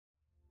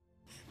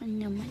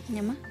Nyama,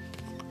 nyama.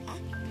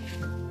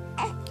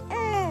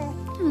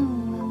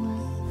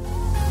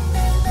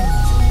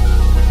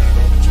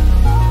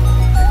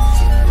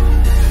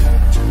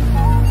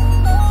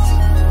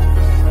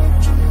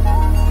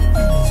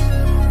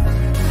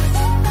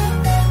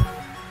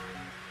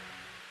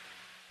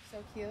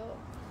 So cute.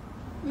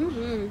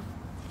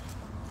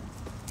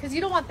 Because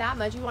you don't want that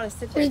much. You want to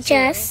sit there. We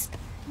just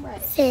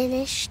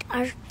finished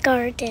our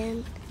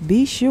garden.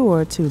 Be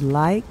sure to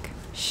like,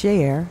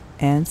 share,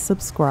 and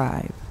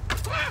subscribe.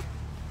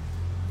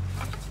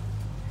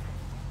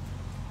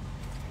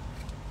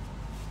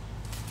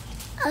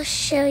 I'll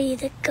show you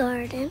the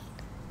garden.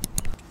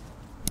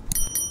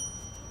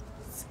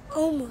 It's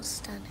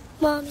almost done.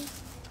 Mommy,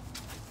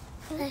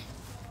 can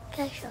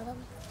I show them?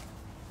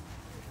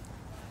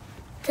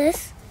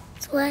 This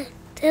is what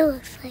it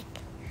looks like.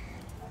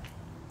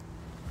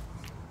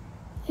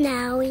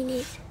 Now we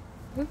need,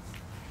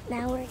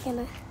 now we're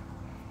gonna,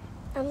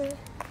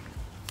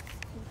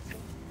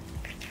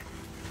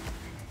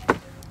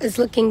 It's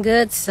looking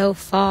good so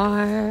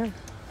far.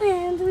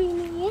 and we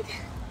need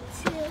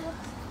to,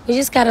 We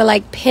just gotta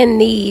like pin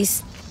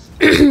these.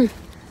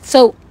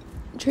 So,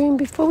 Dream,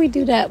 before we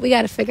do that, we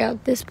gotta figure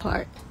out this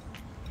part.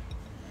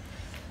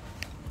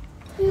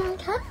 I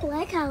kind of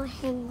like how it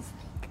hangs.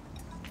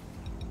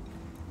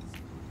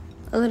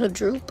 A little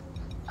droop.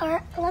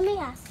 Or, let me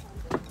ask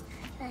you.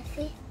 Can I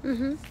see?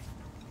 Mm-hmm.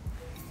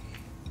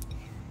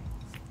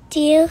 Do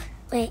you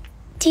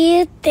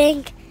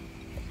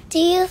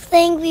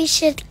think we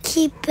should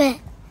keep it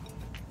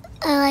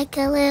like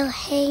a little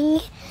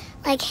hang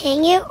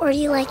it, or do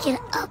you like it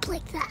up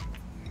like that?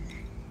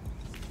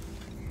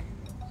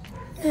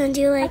 And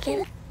do you like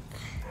it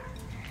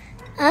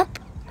up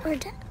or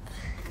down?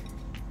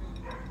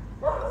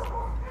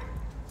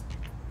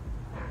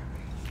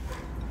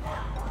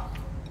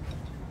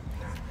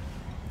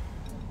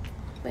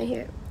 Right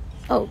here.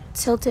 Oh,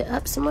 tilt it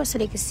up some more so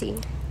they can see.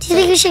 Do you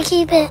think we should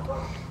keep it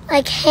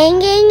like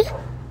hanging,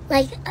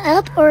 like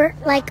up, or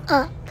like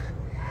up?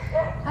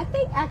 I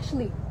think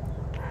actually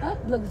up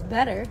looks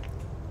better.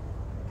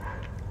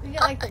 We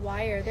get like the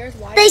wire. There's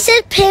wire. They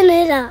said pin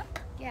it up.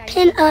 Yeah,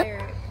 Pin you can up.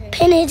 wire it.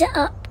 Pin it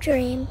up,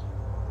 Dream.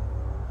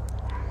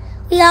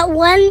 We got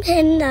one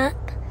pinned up.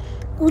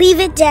 Leave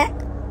it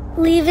down.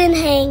 Leave it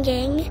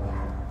hanging.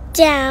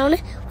 Down.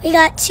 We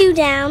got two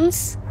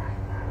downs.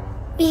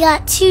 We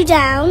got two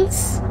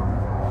downs.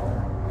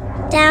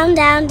 Down,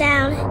 down,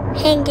 down.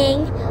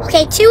 Hanging.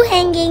 Okay, two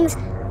hangings,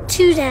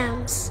 two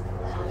downs.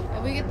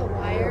 If we get the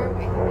wire,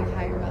 we can be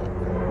higher up.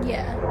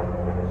 Yeah.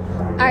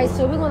 Alright,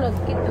 so we're gonna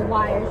get the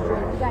wires,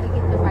 Dream. We gotta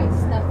get the right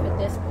stuff for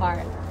this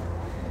part.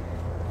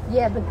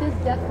 Yeah, but this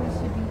definitely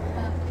should be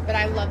up. But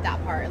I love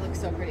that part. It looks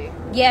so pretty.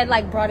 Yeah, it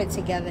like brought it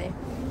together.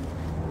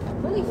 I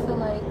really feel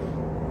like.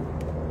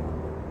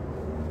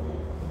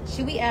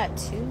 Should we add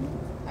two?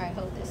 Alright,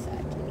 hold this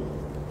side,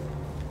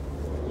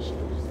 please.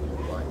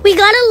 We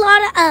got a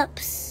lot of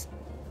ups.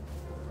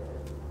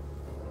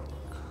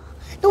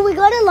 No, we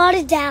got a lot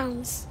of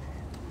downs.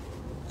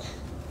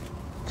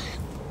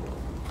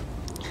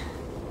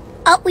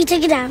 Oh, we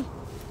took it down.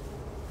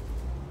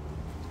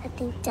 I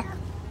think down.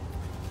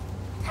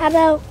 How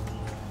about,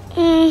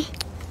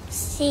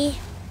 see,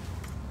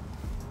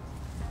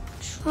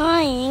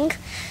 trying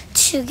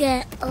to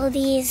get all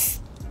these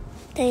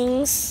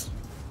things.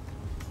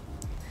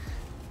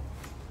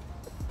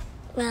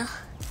 Well,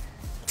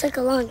 it took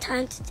a long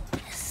time to do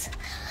this.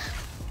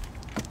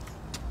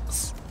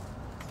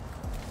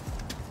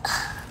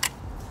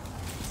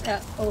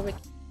 Over.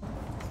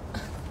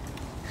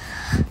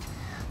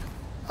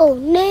 Oh,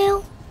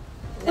 no.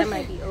 That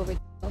might be over.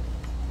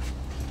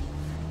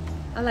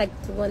 I like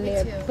the one Me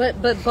there, too.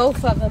 but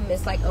both of them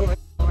is like over,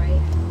 right?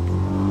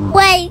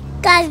 Wait,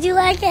 guys, do you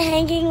like it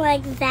hanging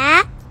like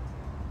that?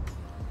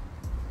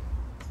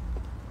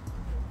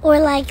 Or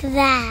like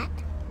that?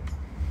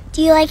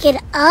 Do you like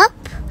it up?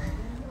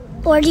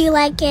 Or do you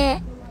like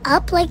it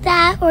up like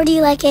that? Or do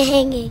you like it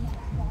hanging?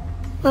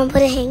 Want to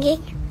put it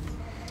hanging?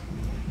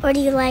 Or do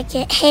you like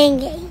it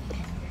hanging?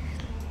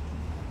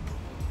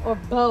 Or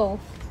both.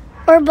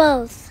 Or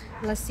both?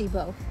 Let's see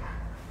both.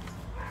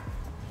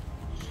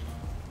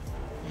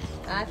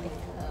 I think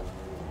up.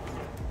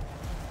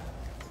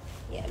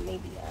 Yeah,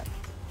 maybe up.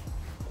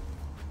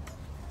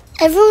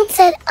 Everyone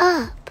said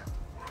up.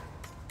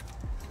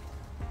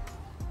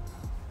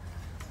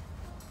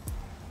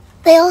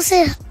 They all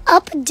said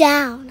up,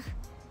 down.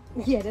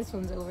 Yeah, this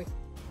one's over.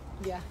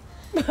 Yeah.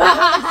 That one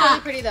looks really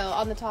pretty though.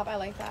 On the top, I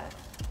like that.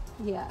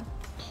 Yeah.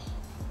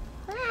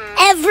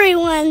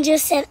 Everyone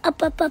just said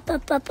up, up, up,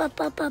 up, up, up,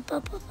 up, up, up,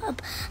 up,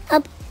 up,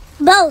 up.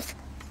 Both.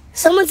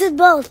 Someone said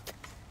both.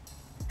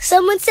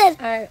 Someone said,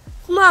 All right.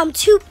 Mom,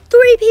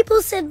 three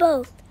people said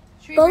both.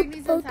 Should we Both, bring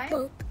these both, inside?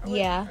 both. Or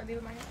Yeah. Or leave it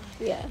in my hand?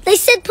 Yeah. They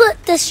said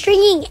put the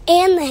stringing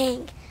and the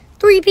hang.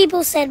 3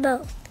 people said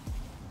both.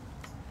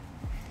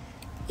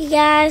 You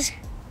guys,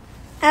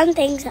 I don't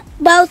think so.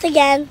 Both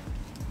again.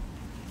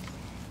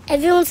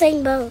 Everyone's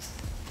saying both.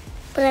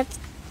 But that's...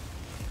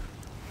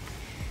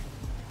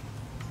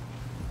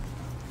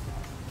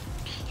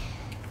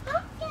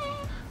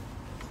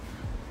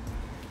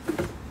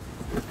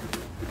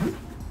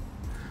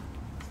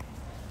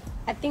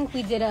 think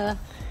we did a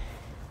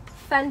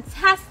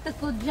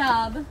fantastical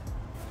job.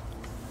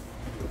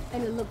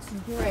 And it looks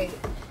great.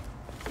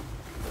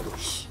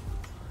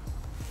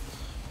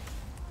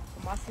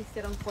 Vamos a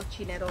hacer un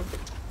cochinero.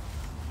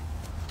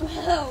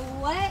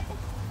 What?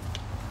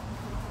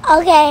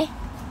 Okay.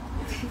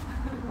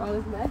 All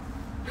this mess.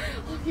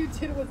 All you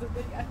did was a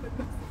big epic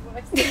mess.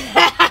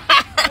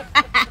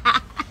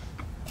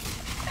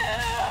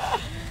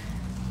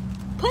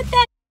 Put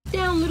that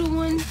down, little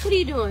one. What are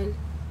you doing?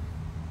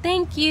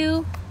 Thank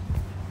you.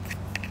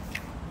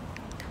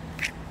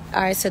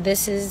 All right, so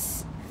this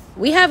is...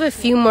 We have a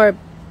few more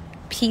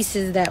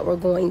pieces that we're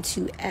going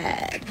to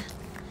add.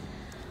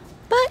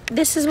 But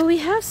this is what we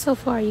have so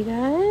far, you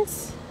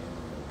guys.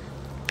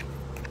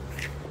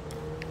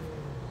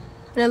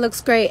 And it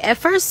looks great. At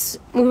first,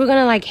 we were going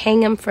to like hang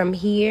them from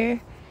here.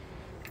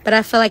 But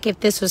I feel like if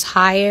this was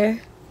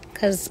higher,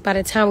 because by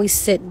the time we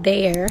sit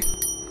there,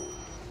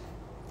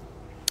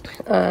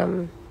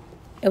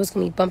 it was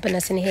going to be bumping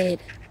us in the head.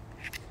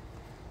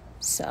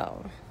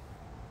 So.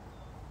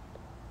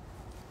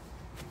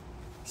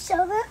 So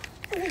that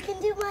we can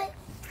do my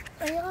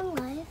play on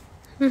live.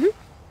 Mm-hmm.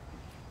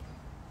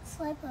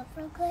 Swipe up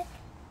real quick.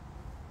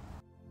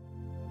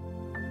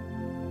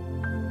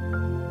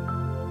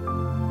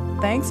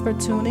 Thanks for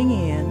tuning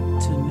in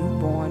to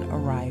Newborn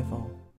Arrival.